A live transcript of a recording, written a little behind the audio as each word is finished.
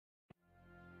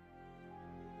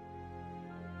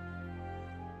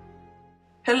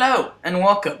Hello, and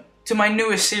welcome to my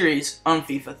newest series on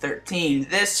FIFA 13.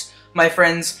 This, my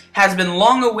friends, has been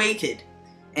long awaited,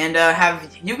 and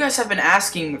you guys have been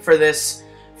asking for this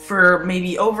for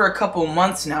maybe over a couple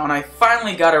months now, and I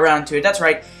finally got around to it. That's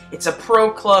right, it's a Pro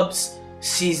Clubs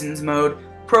Seasons mode.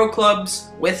 Pro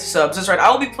Clubs with subs. That's right,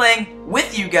 I'll be playing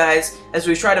with you guys as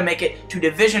we try to make it to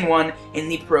Division 1 in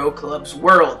the Pro Clubs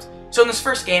world. So in this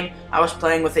first game, I was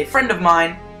playing with a friend of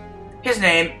mine. His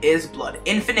name is Blood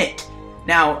Infinite.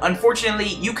 Now, unfortunately,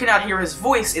 you cannot hear his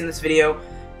voice in this video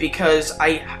because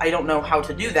I don't know how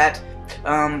to do that,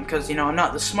 because, you know, I'm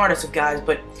not the smartest of guys,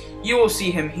 but you will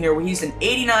see him here. He's an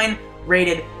 89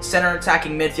 rated center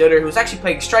attacking midfielder who's actually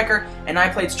playing striker, and I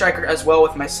played striker as well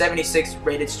with my 76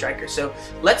 rated striker. So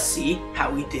let's see how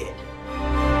we did.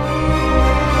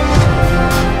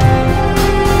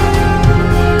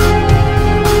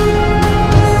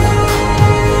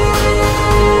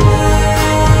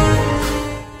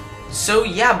 So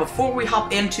yeah, before we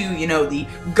hop into, you know, the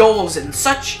goals and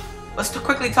such, let's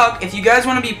quickly talk. If you guys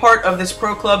want to be part of this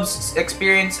Pro Clubs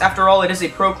experience, after all, it is a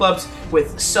Pro Clubs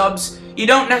with subs. You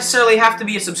don't necessarily have to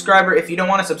be a subscriber. If you don't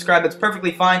want to subscribe, that's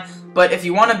perfectly fine. But if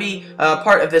you want to be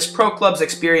part of this Pro Clubs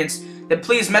experience, then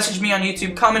please message me on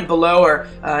YouTube, comment below, or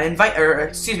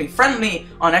friend me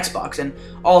on Xbox, and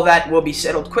all that will be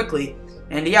settled quickly.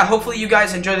 And yeah, hopefully you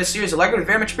guys enjoy this series. A like would be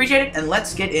very much appreciated, and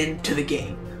let's get into the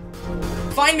game.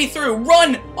 Find me through.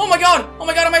 Run! Oh my god! Oh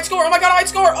my god, I might score! Oh my god, I might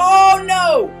score! Oh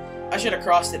no! I should have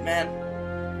crossed it, man.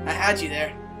 I had you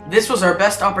there. This was our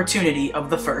best opportunity of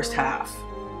the first half.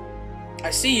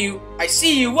 I see you. I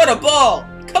see you. What a ball!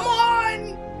 Come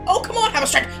on! Oh, come on! Have a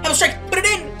strike! Have a strike! Put it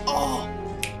in! Oh!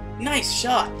 Nice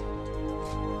shot.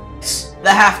 The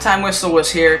halftime whistle was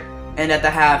here, and at the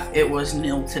half, it was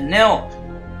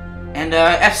 0-0. And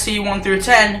FC 1 through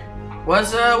 10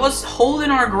 was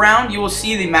holding our ground. You will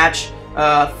see the match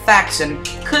facts, and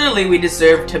clearly we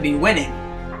deserved to be winning.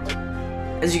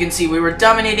 As you can see, we were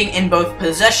dominating in both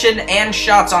possession and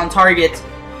shots on target,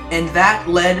 and that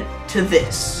led to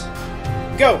this.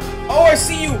 Go! Oh, I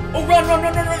see you! Oh, run, run,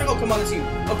 run, run, run! Oh, come on, that's you!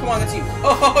 Oh, come on, that's you!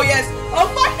 Oh, yes! Oh,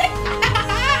 my!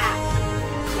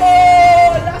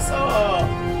 Oh, Lasso!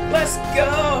 Let's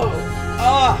go!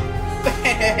 Oh,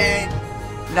 man!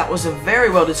 That was a very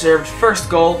well-deserved first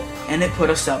goal, and it put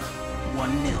us up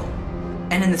 1-0.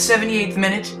 And in the 78th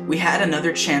minute, we had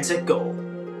another chance at goal.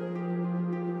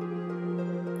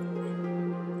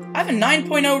 I have a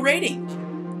 9.0 rating.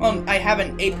 Well, I have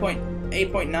an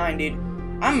 8.9, dude.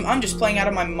 I'm just playing out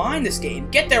of my mind this game.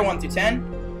 Get there, 1 through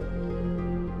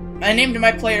 10. I named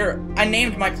my player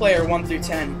 1 through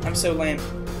 10. I'm so lame.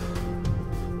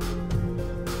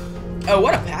 Oh,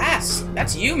 what a pass!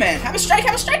 That's you, man. Have a strike!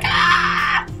 Have a strike!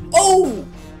 Ah! Oh,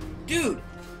 dude.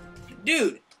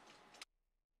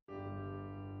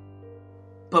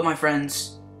 But my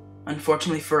friends,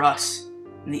 unfortunately for us,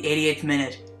 in the 88th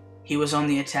minute, he was on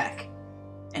the attack,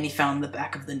 and he found the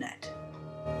back of the net.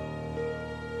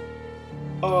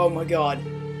 Oh my god.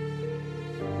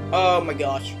 Oh my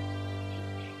gosh.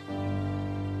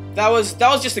 That was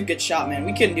just a good shot, man.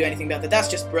 We couldn't do anything about that. That's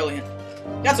just brilliant.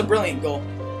 That's a brilliant goal.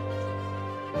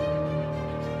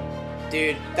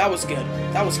 Dude, that was good.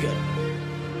 That was good.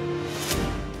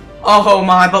 Oh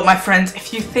my, but my friends,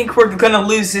 if you think we're gonna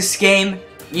lose this game,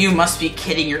 you must be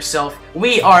kidding yourself.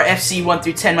 We are FC 1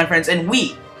 through 10, my friends, and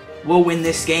we will win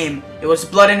this game. It was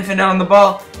Blood Infinite on the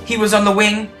ball, he was on the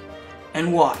wing,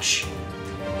 and watch.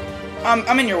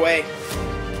 I'm in your way.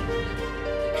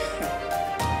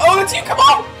 Oh, that's you, come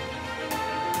on!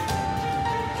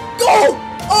 Goal!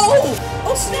 Oh!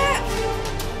 Oh, snap!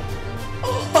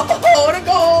 Oh, what a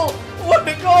goal! What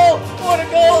a goal! What a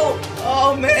goal!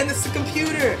 Oh man, this is a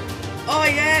computer! Oh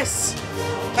yes!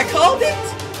 I called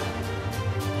it!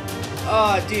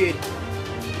 Oh dude.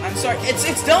 I'm sorry.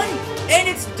 It's done! And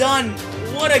it's done!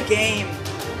 What a game!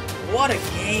 What a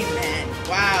game, man.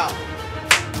 Wow.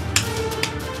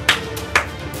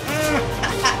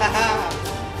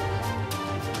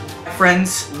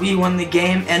 Friends, we won the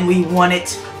game and we won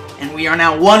it. And we are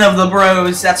now one of the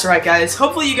bros. That's right, guys.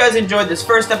 Hopefully you guys enjoyed this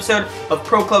first episode of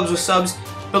Pro Clubs with Subs.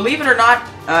 Believe it or not,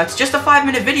 it's just a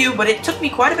 5-minute video, but it took me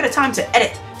quite a bit of time to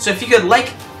edit. So if you could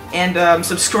like and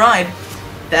subscribe,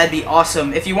 that'd be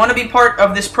awesome. If you want to be part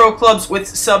of this Pro Clubs with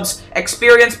Subs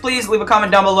experience, please leave a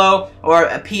comment down below or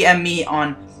PM me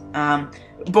on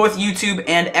both YouTube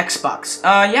and Xbox.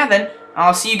 Yeah, then,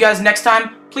 I'll see you guys next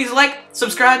time. Please like,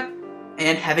 subscribe,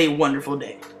 and have a wonderful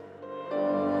day.